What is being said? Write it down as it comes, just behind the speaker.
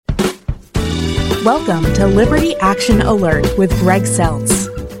Welcome to Liberty Action Alert with Greg Seltz,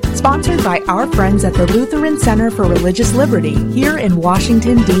 sponsored by our friends at the Lutheran Center for Religious Liberty here in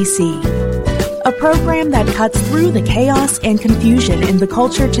Washington, D.C. A program that cuts through the chaos and confusion in the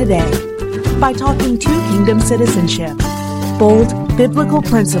culture today by talking two-kingdom citizenship, bold biblical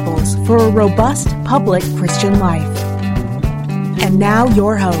principles for a robust public Christian life. And now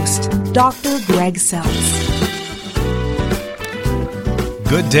your host, Dr. Greg Seltz.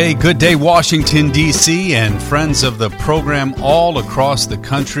 Good day, Washington, D.C., and friends of the program all across the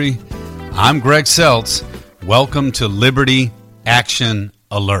country. I'm Greg Seltz. Welcome to Liberty Action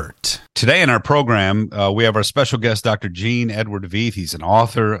Alert. Today in our program, we have our special guest, Dr. Edward Veith. He's an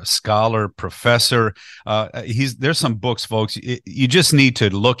author, a scholar, professor. There's some books, folks. You just need to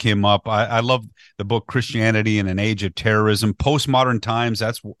look him up. I love the book Christianity in an Age of Terrorism. Postmodern Times,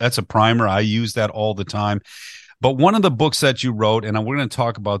 that's a primer. I use that all the time. But one of the books that you wrote, and we're going to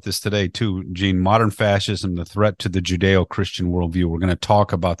talk about this today too, Gene, Modern Fascism, the Threat to the Judeo-Christian Worldview. We're going to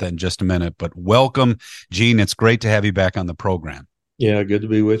talk about that in just a minute. But welcome, Gene. It's great to have you back on the program. Yeah, good to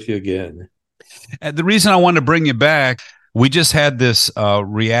be with you again. And the reason I wanted to bring you back, we just had this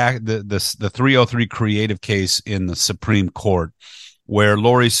the 303 creative case in the Supreme Court where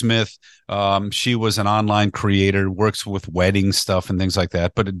Lori Smith, she was an online creator, works with wedding stuff and things like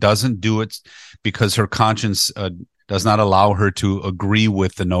that, but it doesn't do it because her conscience does not allow her to agree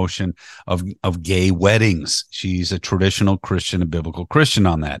with the notion of gay weddings. She's a traditional Christian, a biblical Christian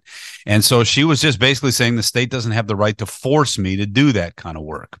on that. And so she was just basically saying the state doesn't have the right to force me to do that kind of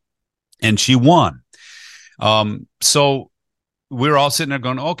work. And she won. So we're all sitting there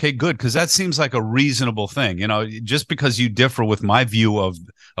going, okay, good, because that seems like a reasonable thing. You know, just because you differ with my view of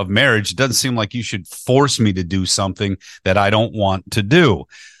marriage, it doesn't seem like you should force me to do something that I don't want to do.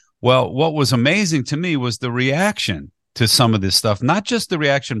 Well, what was amazing to me was the reaction to some of this stuff, not just the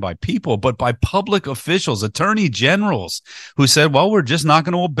reaction by people, but by public officials, attorney generals who said, well, we're just not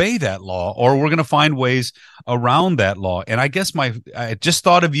going to obey that law, or we're going to find ways around that law. And I guess I just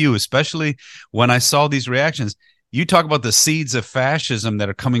thought of you, especially when I saw these reactions. You talk about the seeds of fascism that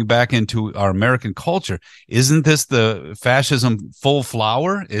are coming back into our American culture. Isn't this the fascism full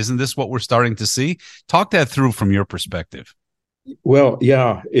flower? Isn't this what we're starting to see? Talk that through from your perspective. Well,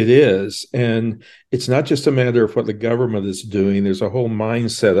 yeah, it is. And it's not just a matter of what the government is doing. There's a whole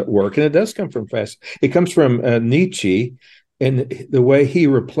mindset at work. And it does come from fascism. It comes from Nietzsche and the way he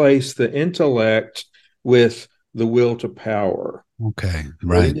replaced the intellect with the will to power. Okay,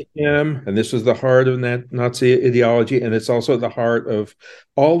 right. And this is the heart of that Nazi ideology, and it's also the heart of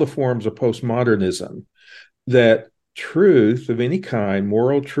all the forms of postmodernism, that truth of any kind,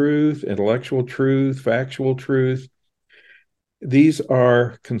 moral truth, intellectual truth, factual truth, these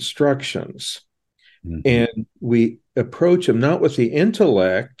are constructions. Mm-hmm. And we approach them not with the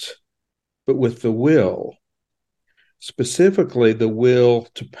intellect, but with the will, specifically the will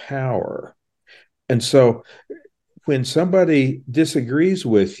to power. And so when somebody disagrees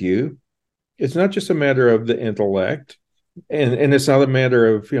with you, it's not just a matter of the intellect, and it's not a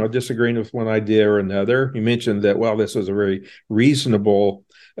matter of disagreeing with one idea or another. You mentioned that, well, this was a very reasonable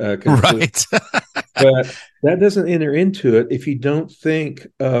conclusion. Right. But that doesn't enter into it if you don't think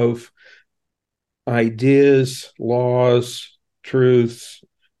of ideas, laws, truths,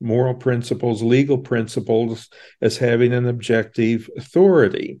 moral principles, legal principles as having an objective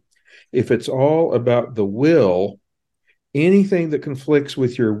authority. If it's all about the will, anything that conflicts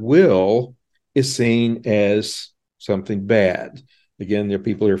with your will is seen as something bad. Again, there are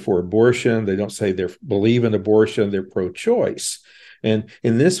people who are for abortion. They don't say they believe in abortion. They're pro-choice. And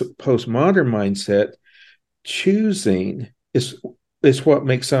in this postmodern mindset, choosing is what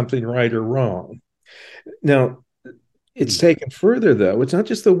makes something right or wrong. Now, it's taken further, though. It's not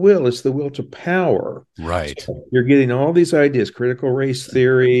just the will, it's the will to power. Right. So you're getting all these ideas, critical race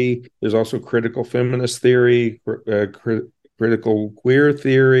theory. There's also critical feminist theory, critical queer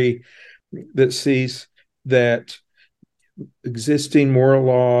theory that sees that existing moral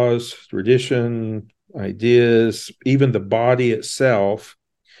laws, tradition, ideas, even the body itself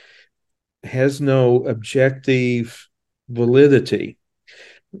has no objective validity.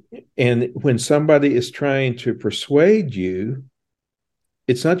 And when somebody is trying to persuade you,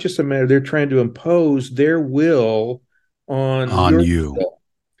 it's not just a matter, they're trying to impose their will on you. Will.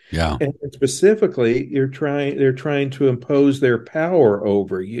 Yeah. And specifically, they're trying to impose their power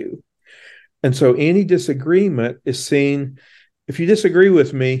over you. And so any disagreement is seen, if you disagree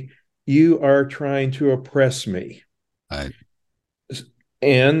with me, you are trying to oppress me. Right.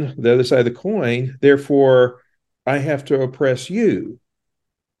 And the other side of the coin, therefore, I have to oppress you.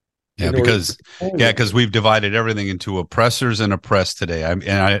 Yeah, because we've divided everything into oppressors and oppressed today.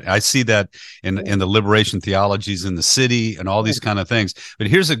 I see that in the liberation theologies in the city and all these kind of things. But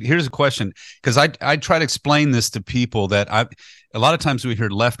here's a question, because I try to explain this to people that a lot of times we hear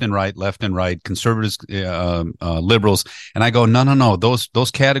left and right, conservatives, liberals, and I go, no,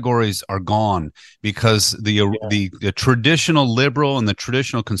 those categories are gone, because the traditional liberal and the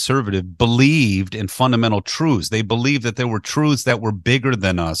traditional conservative believed in fundamental truths. They believed that there were truths that were bigger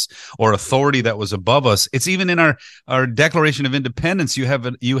than us, or authority that was above us. It's even in our Declaration of Independence. You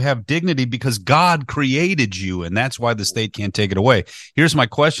have dignity because God created you, and that's why the state can't take it away. Here's my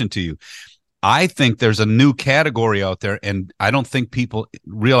question to you. I think there's a new category out there, and I don't think people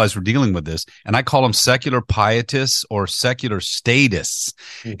realize we're dealing with this, and I call them secular pietists or secular statists.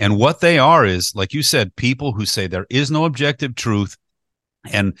 Mm-hmm. And what they are is, like you said, people who say there is no objective truth,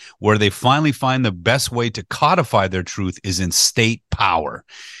 and where they finally find the best way to codify their truth is in state power.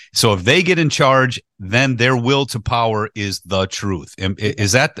 So if they get in charge, then their will to power is the truth.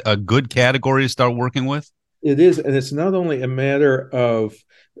 Is that a good category to start working with? It is, and it's not only a matter of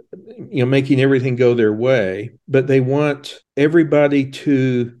making everything go their way, but they want everybody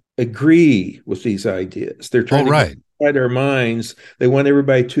to agree with these ideas. They're trying to get inside our minds. They want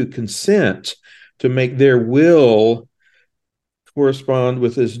everybody to consent to make their will correspond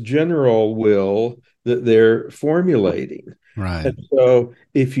with this general will that they're formulating. Right. And so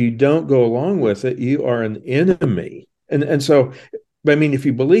if you don't go along with it, you are an enemy. And so, I mean, if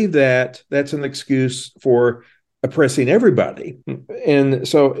you believe that, that's an excuse for oppressing everybody. And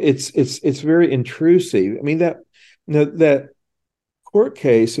so it's very intrusive. I mean, that court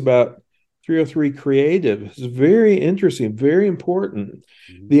case about 303 Creative is very interesting, very important.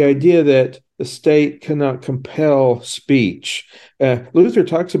 Mm-hmm. The idea that the state cannot compel speech. Luther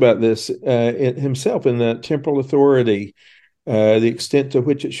talks about this himself in the Temporal Authority, the extent to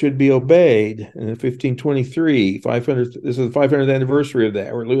which it should be obeyed. In 1523, this is the 500th anniversary of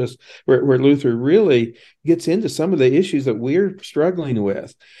that, where Luther really gets into some of the issues that we're struggling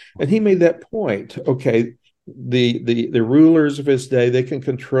with. And he made that point. Okay, the rulers of his day, they can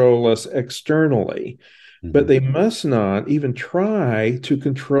control us externally, mm-hmm. but they must not even try to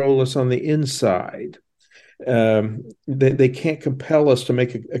control us on the inside. They can't compel us to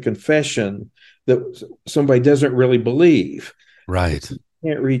make a confession that somebody doesn't really believe. Right.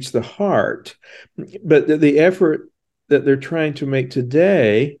 Can't reach the heart. But the effort that they're trying to make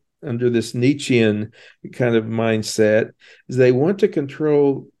today under this Nietzschean kind of mindset is they want to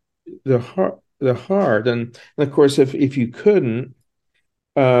control the heart. And of course, if you couldn't,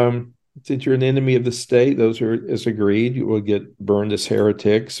 since you're an enemy of the state, those is agreed, you will get burned as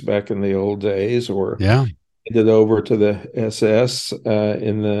heretics back in the old days, or handed over to the SS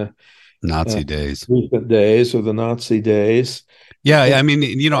in the Nazi days, recent days, or the Nazi days. Yeah, I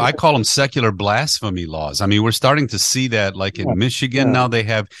mean, I call them secular blasphemy laws. I mean, we're starting to see that, like in Michigan now, they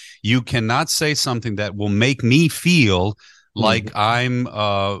have, you cannot say something that will make me feel like I'm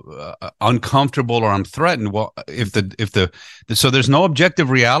uncomfortable or I'm threatened. Well, so there's no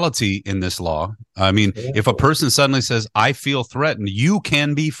objective reality in this law. I mean, if a person suddenly says, I feel threatened, you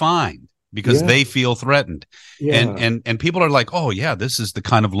can be fined because they feel threatened. Yeah. And people are like, oh yeah, this is the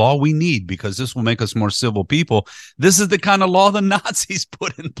kind of law we need because this will make us more civil people. This is the kind of law the Nazis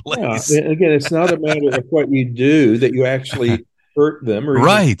put in place. Yeah. And again, it's not a matter of what you do that you actually hurt them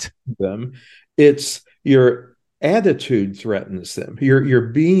or them. It's your attitude threatens them. Your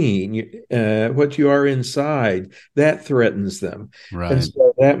being, what you are inside, that threatens them. Right. And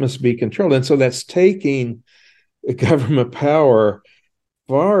so that must be controlled. And so that's taking government power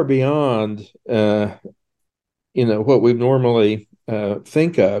far beyond what we normally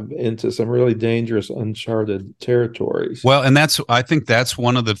think of, into some really dangerous, uncharted territories. Well, and I think that's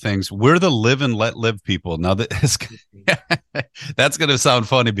one of the things. We're the live and let live people. Now, that's going to sound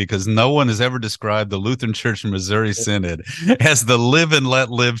funny because no one has ever described the Lutheran Church in Missouri Synod as the live and let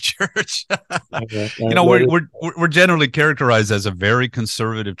live church. We're generally characterized as a very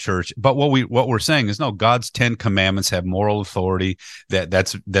conservative church, but what we're saying is, no, God's 10 commandments have moral authority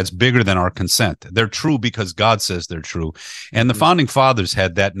that's bigger than our consent. They're true because God says they're true. And the founding fathers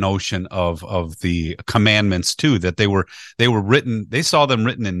had that notion of the commandments too, that they were written, they saw them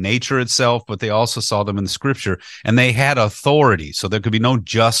written in nature itself, but they also saw them in the scripture, and they had authority. So there could be no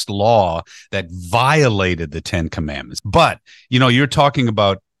just law that violated the 10 commandments. But, you're talking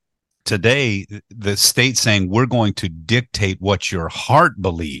about today, the state saying we're going to dictate what your heart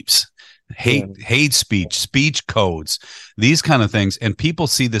believes. Hate speech codes, these kind of things. And people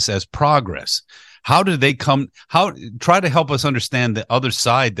see this as progress. How do they try to help us understand the other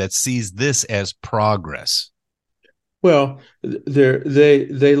side that sees this as progress? Well,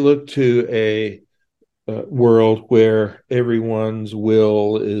 they look to a world where everyone's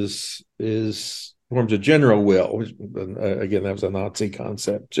will is forms a general will. Again, that was a Nazi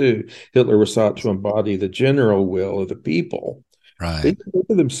concept too. Hitler was thought to embody the general will of the people. They Right. didn't think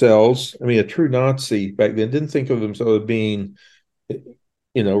of themselves. I mean, a true Nazi back then didn't think of themselves as being,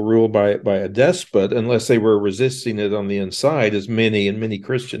 ruled by a despot unless they were resisting it on the inside, as many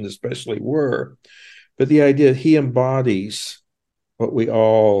Christians especially were. But the idea he embodies what we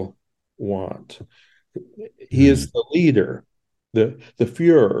all want. He Mm. is the leader, the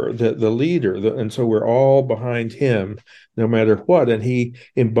Führer, the leader, and so we're all behind him, no matter what. And he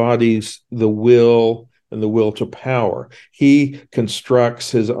embodies the will and the will to power. He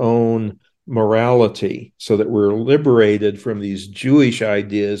constructs his own morality so that we're liberated from these Jewish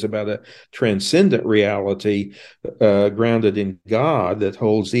ideas about a transcendent reality grounded in God that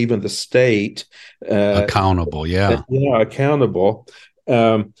holds even the state Accountable. Yeah. accountable.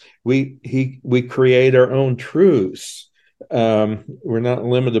 We create our own truths. We're not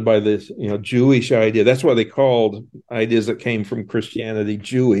limited by this, Jewish idea. That's why they called ideas that came from Christianity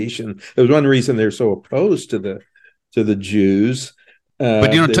Jewish, and there's one reason they're so opposed to the Jews.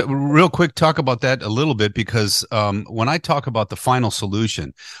 But real quick, talk about that a little bit, because when I talk about the final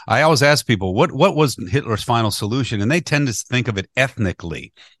solution, I always ask people what was Hitler's final solution, and they tend to think of it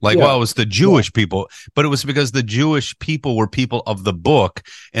ethnically, like, well, it was the Jewish people, but it was because the Jewish people were people of the book,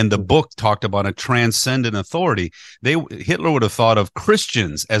 and the book talked about a transcendent authority. Hitler would have thought of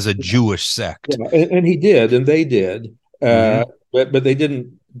Christians as a Jewish sect, and he did, and they did, but they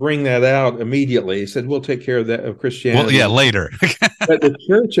didn't bring that out immediately. He said, we'll take care of that, of Christianity. Well, yeah, later. But the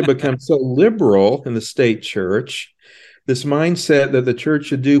church had become so liberal in the state church, this mindset that the church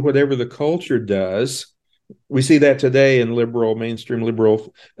should do whatever the culture does. We see that today in mainstream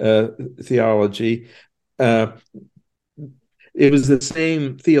liberal theology. It was the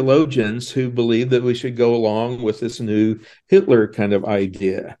same theologians who believed that we should go along with this new Hitler kind of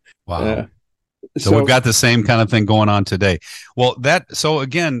idea. Wow. So we've got the same kind of thing going on today. Well, so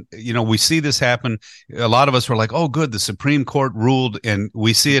again, we see this happen. A lot of us were like, oh, good, the Supreme Court ruled, and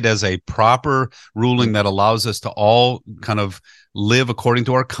we see it as a proper ruling that allows us to all kind of live according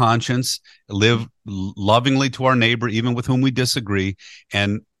to our conscience, live lovingly to our neighbor, even with whom we disagree.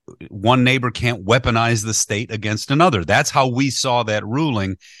 And one neighbor can't weaponize the state against another. That's how we saw that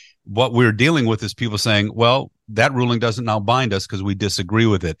ruling. What we're dealing with is people saying, well, that ruling doesn't now bind us because we disagree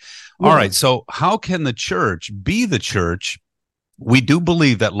with it. Yeah. All right. So how can the church be the church? We do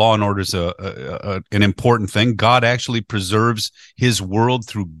believe that law and order is an important thing. God actually preserves his world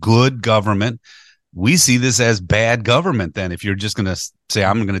through good government. We see this as bad government then, if you're just going to say,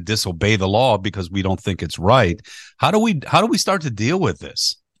 I'm going to disobey the law because we don't think it's right. How do we start to deal with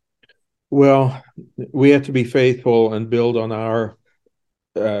this? Well, we have to be faithful and build on our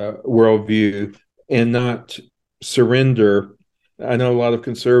worldview and not surrender. I know a lot of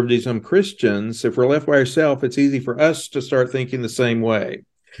conservatives and Christians, if we're left by ourselves, it's easy for us to start thinking the same way.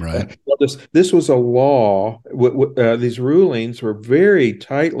 Right. This was a law. These rulings were very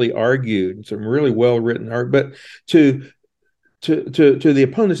tightly argued, some really well written, but to the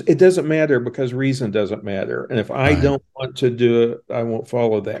opponents, it doesn't matter because reason doesn't matter. And if I don't want to do it, I won't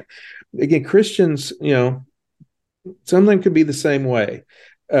follow that. Again, Christians, something could be the same way.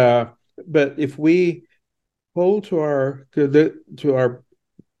 But if we hold to the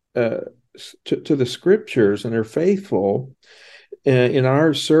scriptures and are faithful in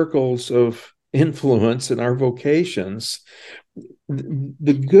our circles of influence and our vocations,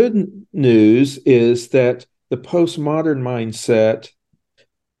 the good news is that the postmodern mindset,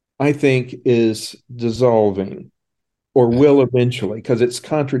 I think, is dissolving or will eventually, because it's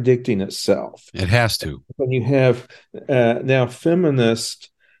contradicting itself. It has to. When you have now feminists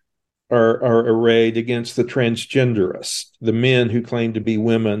are arrayed against the transgenderists, the men who claim to be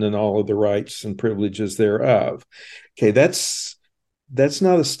women and all of the rights and privileges thereof. Okay, that's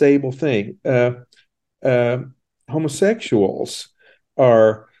not a stable thing. Homosexuals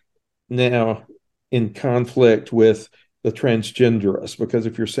are now in conflict with the transgenderists, because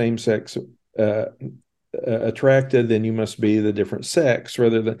if you're same-sex attracted, then you must be the different sex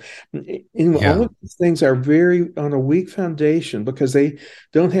rather than all of these things are very on a weak foundation because they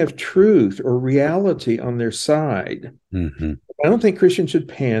don't have truth or reality on their side. I don't think Christians should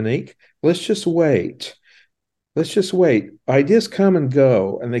panic. Let's just wait. Ideas come and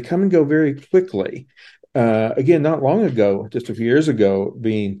go, and they come and go very quickly. Again, not long ago, just a few years ago,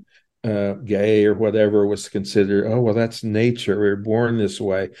 being gay or whatever was considered, oh, well, that's nature. We're born this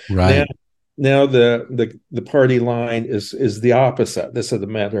way. Right. Now the party line is the opposite. This is a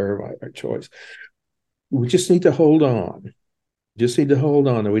matter of our choice. we just need to hold on. Just need to hold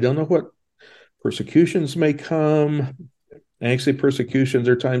on. And we don't know what persecutions may come. Actually, persecutions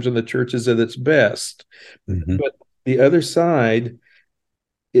are times when the church is at its best. Mm-hmm. But the other side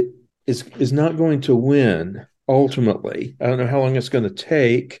is not going to win ultimately. I don't know how long it's going to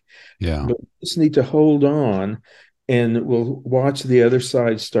take. Yeah. But we just need to hold on, and we'll watch the other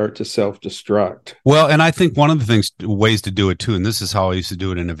side start to self-destruct. Well, and I think one of the ways to do it too, and this is how I used to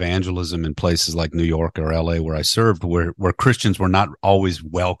do it in evangelism in places like New York or LA where I served, where Christians were not always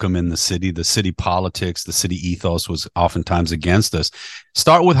welcome in the city politics, the city ethos was oftentimes against us.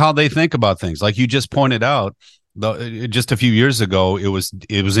 Start with how they think about things. Like you just pointed out, just a few years ago, it was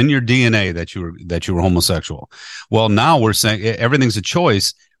in your DNA that you were homosexual. Well, now we're saying everything's a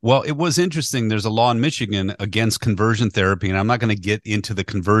choice. Well, it was interesting. There's a law in Michigan against conversion therapy, and I'm not going to get into the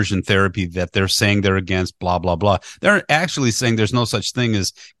conversion therapy that they're saying they're against, blah, blah, blah. They're actually saying there's no such thing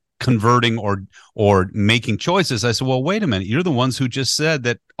as converting or making choices. I said, well, wait a minute. You're the ones who just said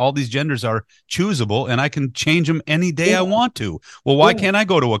that all these genders are choosable, and I can change them any day I want to. Well, why can't I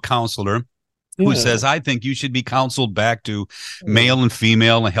go to a counselor who says, I think you should be counseled back to male and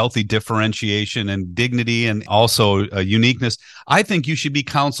female and healthy differentiation and dignity and also uniqueness. I think you should be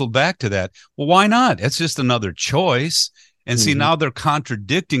counseled back to that. Well, why not? It's just another choice. And see, now they're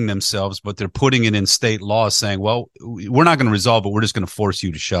contradicting themselves, but they're putting it in state law saying, well, we're not going to resolve it. We're just going to force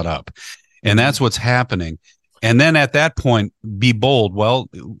you to shut up. And that's what's happening. And then at that point, be bold. Well,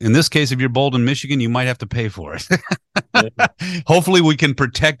 in this case, if you're bold in Michigan, you might have to pay for it. Hopefully we can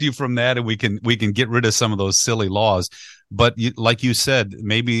protect you from that, and we can get rid of some of those silly laws. But like you said,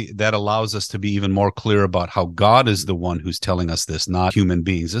 maybe that allows us to be even more clear about how God is the one who's telling us this, not human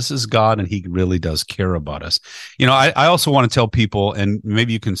beings. This is God, and he really does care about us. I also want to tell people, and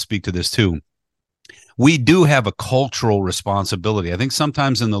maybe you can speak to this too, we do have a cultural responsibility. I think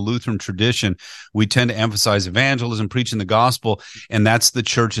sometimes in the Lutheran tradition, we tend to emphasize evangelism, preaching the gospel, and that's the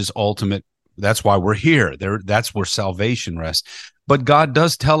church's ultimate. That's why we're here. That's where salvation rests. But God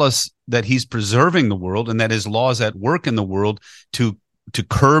does tell us that he's preserving the world and that his law is at work in the world to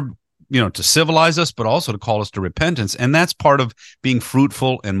curb, to civilize us, but also to call us to repentance. And that's part of being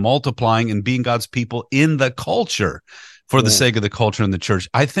fruitful and multiplying and being God's people in the culture. For the sake of the culture and the church.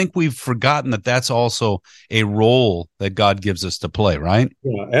 I think we've forgotten that that's also a role that God gives us to play, right?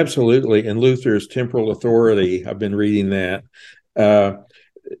 Yeah, absolutely. And Luther's temporal authority, I've been reading that.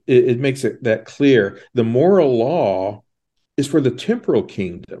 It makes it that clear. The moral law is for the temporal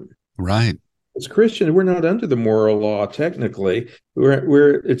kingdom. Right. As Christians, we're not under the moral law technically.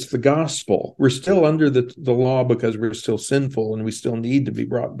 It's the gospel. We're still under the law because we're still sinful and we still need to be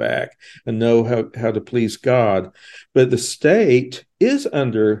brought back and know how to please God. But the state is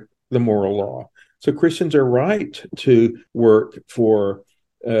under the moral law. So Christians are right to work for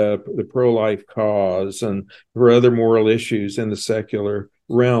the pro-life cause and for other moral issues in the secular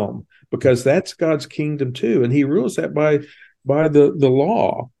realm, because that's God's kingdom too. And he rules that by the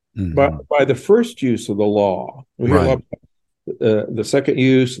law. Mm-hmm. By the first use of the law. We hear about the second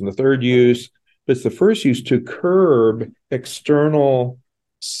use and the third use, but it's the first use to curb external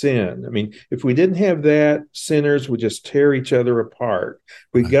sin. I mean, if we didn't have that, sinners would just tear each other apart.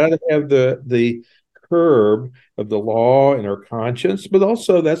 We got to have the curb of the law in our conscience, but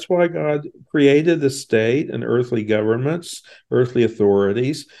also that's why God created the state and earthly governments, earthly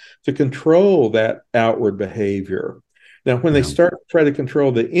authorities, to control that outward behavior. Now, when they start to try to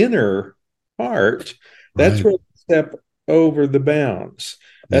control the inner heart, that's where they step over the bounds.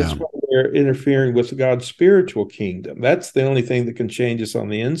 That's why they're interfering with God's spiritual kingdom. That's the only thing that can change us on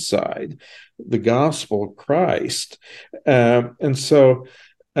the inside, the gospel of Christ. And so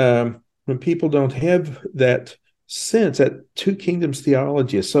when people don't have that sense, that two kingdoms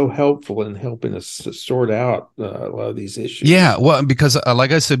theology is so helpful in helping us sort out a lot of these issues. Yeah, well, because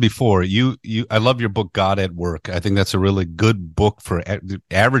like I said before, I love your book, God at Work. I think that's a really good book for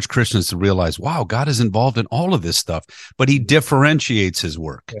average Christians to realize, wow, God is involved in all of this stuff, but he differentiates his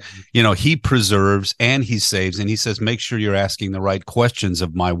work. Yeah. He preserves and he saves, and he says, make sure you're asking the right questions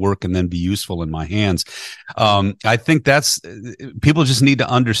of my work and then be useful in my hands. I think people just need to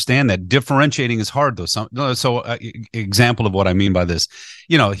understand that differentiating is hard, though. Example of what I mean by this,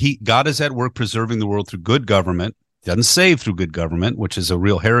 God is at work preserving the world through good government. He doesn't save through good government, which is a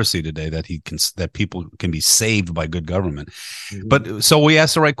real heresy today, that people can be saved by good government. Mm-hmm. But so we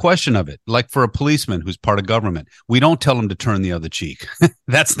ask the right question of it. Like for a policeman who's part of government, we don't tell him to turn the other cheek.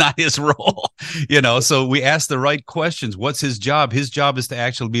 That's not his role, so we ask the right questions. What's his job? His job is to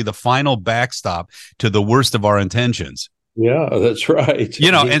actually be the final backstop to the worst of our intentions. Yeah, that's right.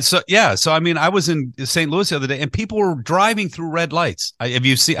 And so I mean, I was in St. Louis the other day, and people were driving through red lights. I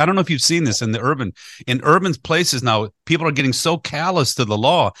don't know if you've seen this in urban places now. People are getting so callous to the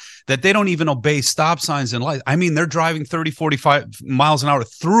law that they don't even obey stop signs and lights. I mean, they're driving 30, 45 miles an hour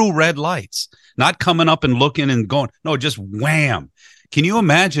through red lights, not coming up and looking and going. No, just wham. Can you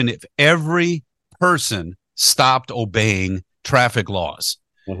imagine if every person stopped obeying traffic laws?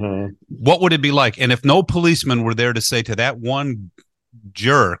 Mm-hmm. What would it be like? And if no policeman were there to say to that one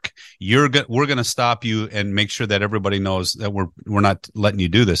jerk, we're going to stop you and make sure that everybody knows that we're not letting you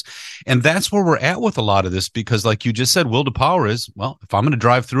do this. And that's where we're at with a lot of this, because like you just said, will to power is, well, if I'm going to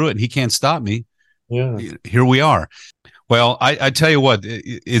drive through it and he can't stop me, here we are. Well, I tell you what,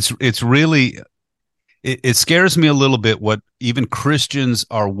 it's really, it scares me a little bit what even Christians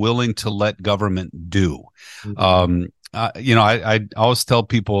are willing to let government do. Mm-hmm. I always tell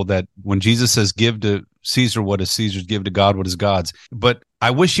people that when Jesus says, give to Caesar what is Caesar's, give to God what is God's. But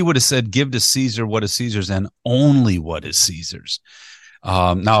I wish he would have said, give to Caesar what is Caesar's and only what is Caesar's.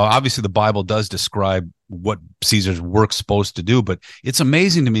 Now, obviously, the Bible does describe what Caesar's work's supposed to do, but it's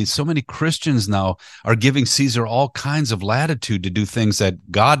amazing to me. So many Christians now are giving Caesar all kinds of latitude to do things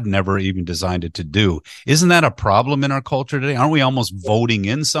that God never even designed it to do. Isn't that a problem in our culture today? Aren't we almost voting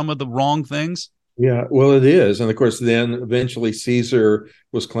in some of the wrong things? Yeah, well, it is. And of course, then eventually Caesar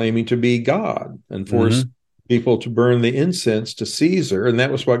was claiming to be God and forced people to burn the incense to Caesar. And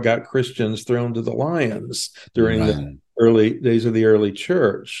that was what got Christians thrown to the lions during the early days of the early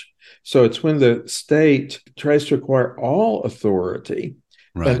church. So it's when the state tries to acquire all authority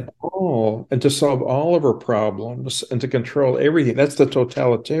and to solve all of our problems and to control everything. That's the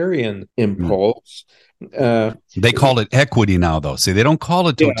totalitarian impulse. They call it equity now, though. See, they don't call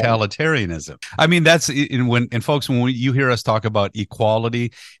it totalitarianism. I mean, that's when you hear us talk about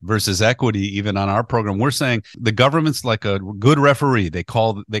equality versus equity, even on our program, we're saying the government's like a good referee. They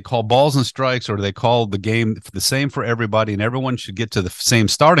call balls and strikes, or they call the game the same for everybody, and everyone should get to the same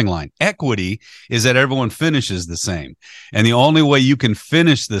starting line. Equity is that everyone finishes the same, and the only way you can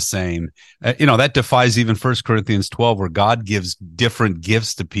finish the same, that defies even 1 Corinthians 12, where God gives different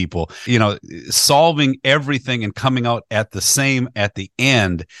gifts to people. Solving everything and coming out at the same at the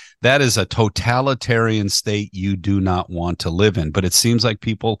end, that is a totalitarian state you do not want to live in. But it seems like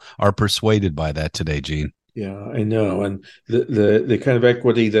people are persuaded by that today, Gene. Yeah, I know. And the kind of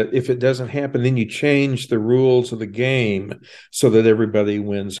equity that if it doesn't happen, then you change the rules of the game so that everybody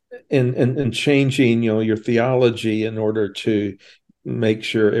wins, and changing, your theology in order to make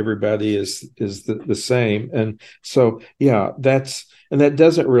sure everybody is the same. And so, that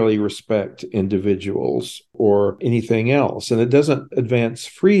doesn't really respect individuals or anything else. And it doesn't advance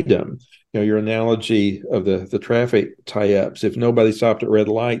freedom. Your analogy of the traffic tie-ups, if nobody stopped at red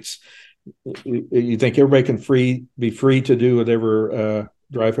lights, you think everybody can be free to do whatever,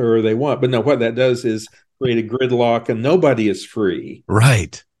 drive wherever they want. But no, what that does is create a gridlock and nobody is free.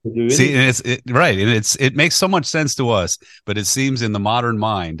 Right. See, and it makes so much sense to us, but it seems in the modern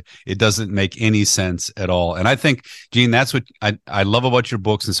mind, it doesn't make any sense at all. And I think, Gene, that's what I love about your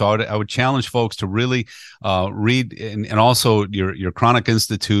books. And so I would challenge folks to really read, and also your Chronic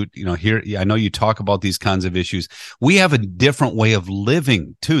Institute. Here, I know you talk about these kinds of issues. We have a different way of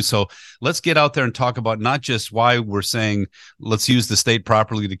living too. So let's get out there and talk about not just why we're saying let's use the state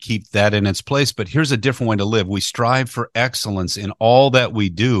properly to keep that in its place, but here's a different way to live. We strive for excellence in all that we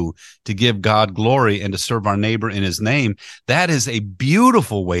do to give God glory and to serve our neighbor in his name. That is a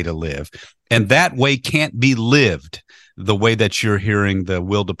beautiful way to live. And that way can't be lived the way that you're hearing the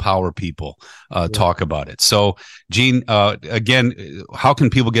will to power people talk about it. So, Gene, again, how can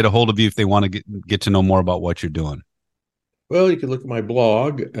people get a hold of you if they want to get to know more about what you're doing? Well, you can look at my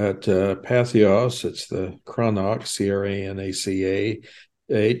blog at Patheos. It's the Cranach,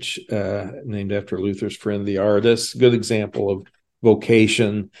 Cranach, named after Luther's friend, the artist. Good example of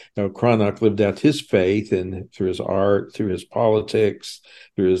vocation. Cranach lived out his faith and through his art, through his politics,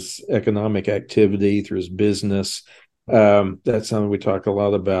 through his economic activity, through his business. That's something we talk a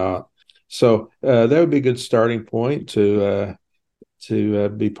lot about. So that would be a good starting point to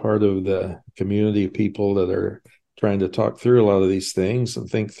be part of the community of people that are trying to talk through a lot of these things and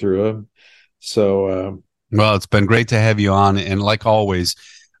think through them. So, well, it's been great to have you on, and like always,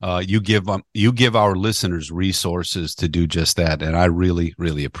 you give our listeners resources to do just that, and I really,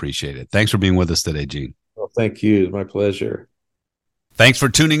 really appreciate it. Thanks for being with us today, Gene. Well, thank you. It's my pleasure. Thanks for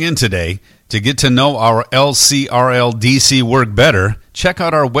tuning in today. To get to know our LCRL-DC work better, check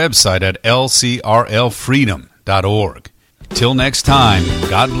out our website at lcrlfreedom.org. Till next time,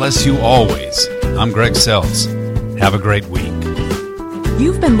 God bless you always. I'm Greg Seltz. Have a great week.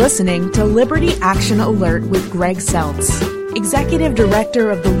 You've been listening to Liberty Action Alert with Greg Seltz, Executive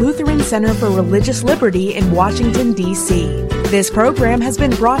Director of the Lutheran Center for Religious Liberty in Washington, D.C. This program has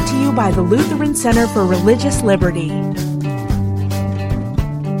been brought to you by the Lutheran Center for Religious Liberty.